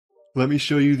Let me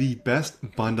show you the best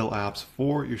bundle apps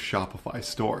for your Shopify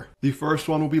store. The first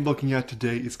one we'll be looking at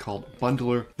today is called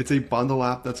Bundler. It's a bundle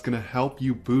app that's going to help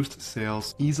you boost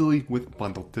sales easily with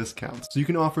bundle discounts. So you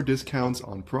can offer discounts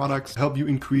on products, help you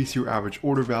increase your average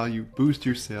order value, boost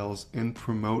your sales, and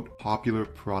promote popular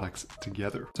products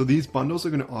together. So these bundles are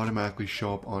going to automatically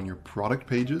show up on your product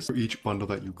pages for each bundle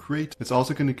that you create. It's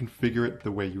also going to configure it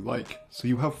the way you like. So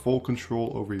you have full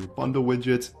control over your bundle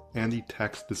widgets and the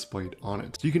text displayed on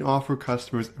it. So you can offer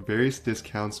customers various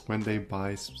discounts when they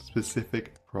buy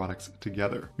specific products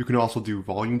together. You can also do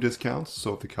volume discounts.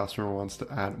 So if the customer wants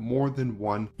to add more than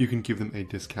one, you can give them a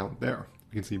discount there.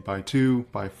 You can see buy 2,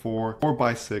 buy 4, or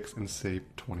buy 6 and save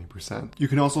 20%. You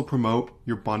can also promote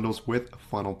your bundles with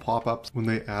funnel pop-ups when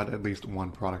they add at least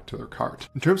one product to their cart.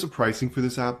 In terms of pricing for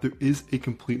this app, there is a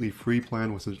completely free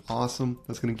plan, which is awesome.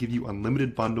 That's going to give you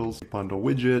unlimited bundles, bundle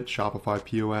widget, Shopify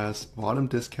POS, bottom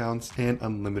discounts, and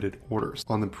unlimited orders.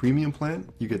 On the premium plan,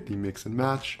 you get the mix and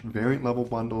match, variant level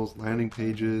bundles, landing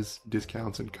pages,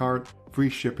 discounts in cart, free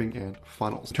shipping, and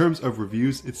funnels. In terms of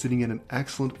reviews, it's sitting at an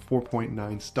excellent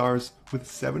 4.9 stars with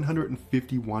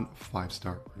 751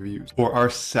 5-star reviews. For our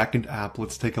second app,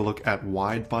 let's take a look at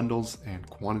wide bundles and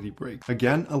quantity break.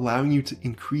 Again, allowing you to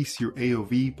increase your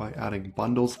AOV by adding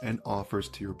bundles and offers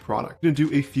to your product. You're going to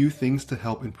do a few things to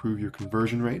help improve your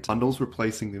conversion rate. Bundles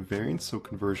replacing the variants, so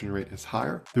conversion rate is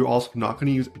higher. They're also not going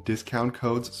to use discount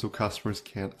codes, so customers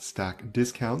can't stack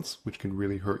discounts, which can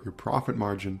really hurt your profit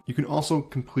margin. You can also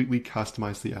completely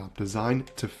customize the app design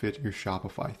to fit your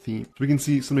Shopify theme. So we can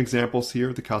see some examples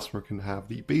here. The customer can have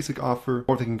the basic offer,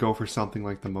 or they can go for something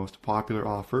like the most popular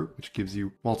offer, which gives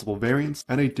you multiple variants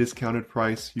at a discounted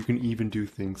price. You can even do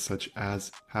things such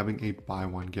as having a buy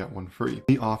one, get one free.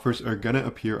 The offers are going to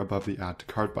appear above the add to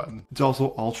cart button. It's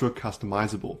also ultra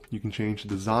customizable. You can change the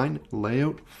design,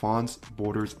 layout, fonts,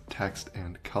 borders, text,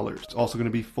 and colors. It's also going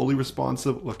to be fully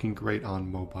responsive, looking great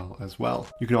on mobile as well.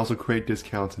 You can also create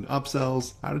discounts and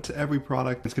upsells, add it to every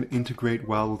product. It's going to integrate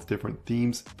well with different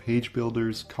themes, page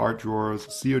builders, cart drawers,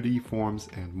 COD forms,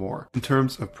 and more. In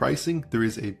terms of pricing, there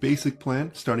is a basic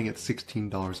plan starting at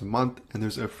 $16 a month, and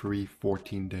there's a free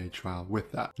 14-day trial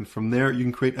with that. And from there, you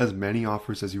can create as many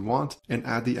offers as you want and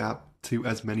add the app to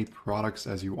as many products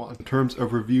as you want. In terms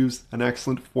of reviews, an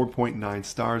excellent 4.9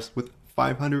 stars with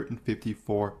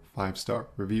 554 5-star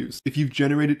reviews. If you've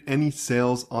generated any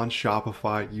sales on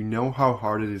Shopify, you know how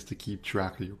hard it is to keep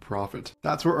track of your profit.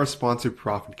 That's where our sponsored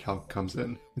Profit Calc comes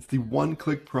in. It's the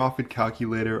one-click profit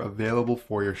calculator available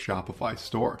for your Shopify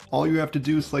store. All you have to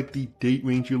do is select the date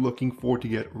range you're looking for to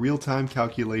get real-time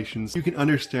calculations. You can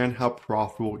understand how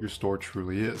profitable your store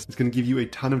truly is. It's going to give you a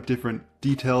ton of different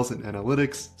details and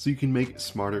analytics so you can make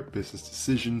smarter business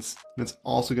decisions. And it's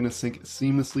also going to sync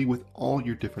seamlessly with all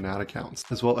your different ad accounts,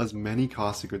 as well as many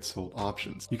cost of goods sold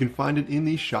options. You can find it in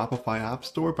the Shopify App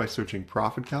Store by searching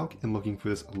Profit Calc and looking for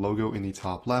this logo in the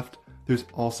top left. There's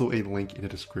also a link in the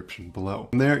description below.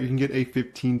 From there, you can get a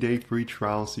 15-day free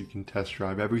trial so you can test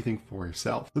drive everything for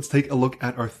yourself. Let's take a look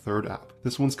at our third app.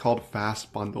 This one's called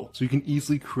Fast Bundle. So you can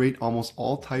easily create almost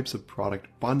all types of product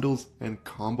bundles and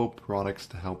combo products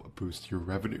to help boost your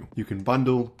revenue. You can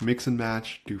bundle, mix and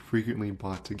match, do frequently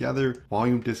bought together,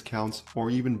 volume discounts, or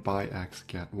even buy X,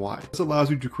 get Y. This allows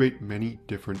you to create many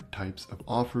different types of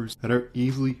offers that are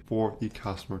easily for the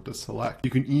customer to select.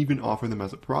 You can even offer them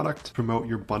as a product, promote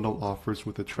your bundle offers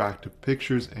with attractive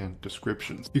pictures and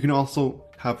descriptions. You can also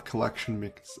have collection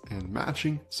mix and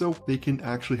matching, so they can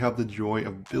actually have the joy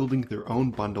of building their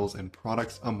own bundles and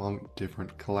products among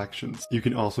different collections. You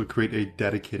can also create a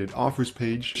dedicated offers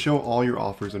page, show all your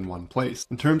offers in one place.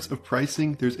 In terms of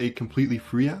pricing, there's a completely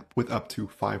free app with up to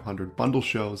 500 bundle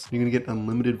shows. You're going to get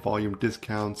unlimited volume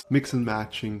discounts, mix and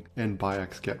matching, and buy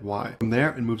X, get Y. From there,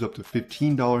 it moves up to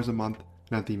 $15 a month.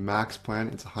 And at the max plan,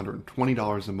 it's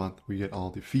 $120 a month where you get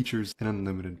all the features and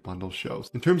unlimited bundle shows.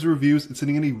 In terms of reviews, it's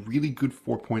sitting at a really good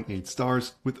 4.8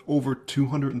 stars with over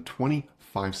 220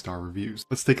 5-star reviews.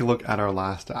 Let's take a look at our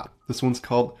last app. This one's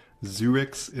called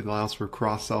Zurich. It allows for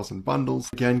cross-sells and bundles,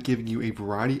 again giving you a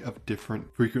variety of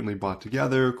different frequently bought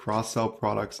together, cross-sell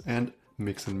products, and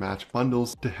mix and match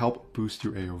bundles to help boost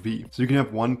your AOV. So you can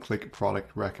have one-click product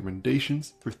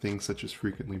recommendations for things such as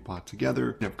frequently bought together.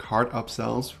 You can have cart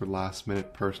upsells for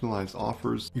last-minute personalized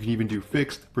offers. You can even do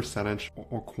fixed, percentage,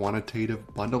 or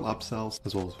quantitative bundle upsells,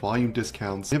 as well as volume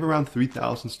discounts. They have around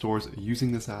 3,000 stores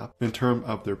using this app. In terms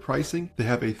of their pricing, they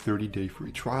have a 30-day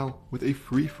free trial with a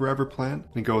free forever plan,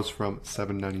 and it goes from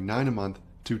 $7.99 a month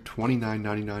to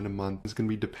 $29.99 a month. It's going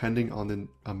to be depending on the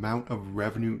amount of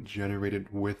revenue generated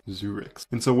with Zurich.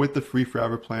 And so with the free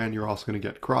forever plan, you're also going to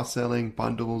get cross-selling,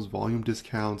 bundles, volume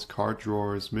discounts, cart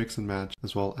drawers, mix and match,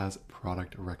 as well as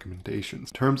product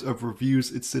recommendations. In terms of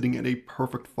reviews, it's sitting at a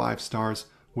perfect 5 stars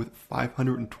with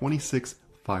 526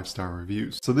 5-star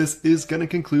reviews. So this is going to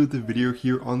conclude the video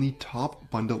here on the top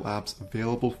bundle apps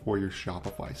available for your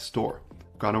Shopify store.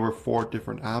 Gone over 4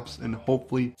 different apps, and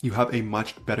hopefully you have a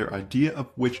much better idea of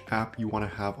which app you want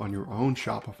to have on your own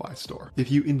Shopify store.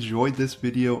 If you enjoyed this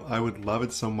video, I would love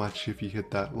it so much if you hit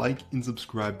that like and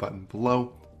subscribe button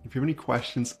below. If you have any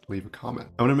questions, leave a comment.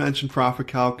 I want to mention Profit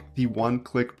Calc, the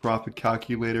one-click profit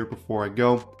calculator. Before I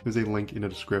go, there's a link in the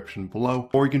description below,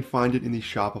 or you can find it in the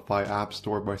Shopify App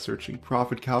Store by searching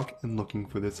Profit Calc and looking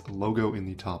for this logo in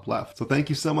the top left. So thank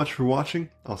you so much for watching.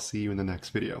 I'll see you in the next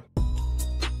video.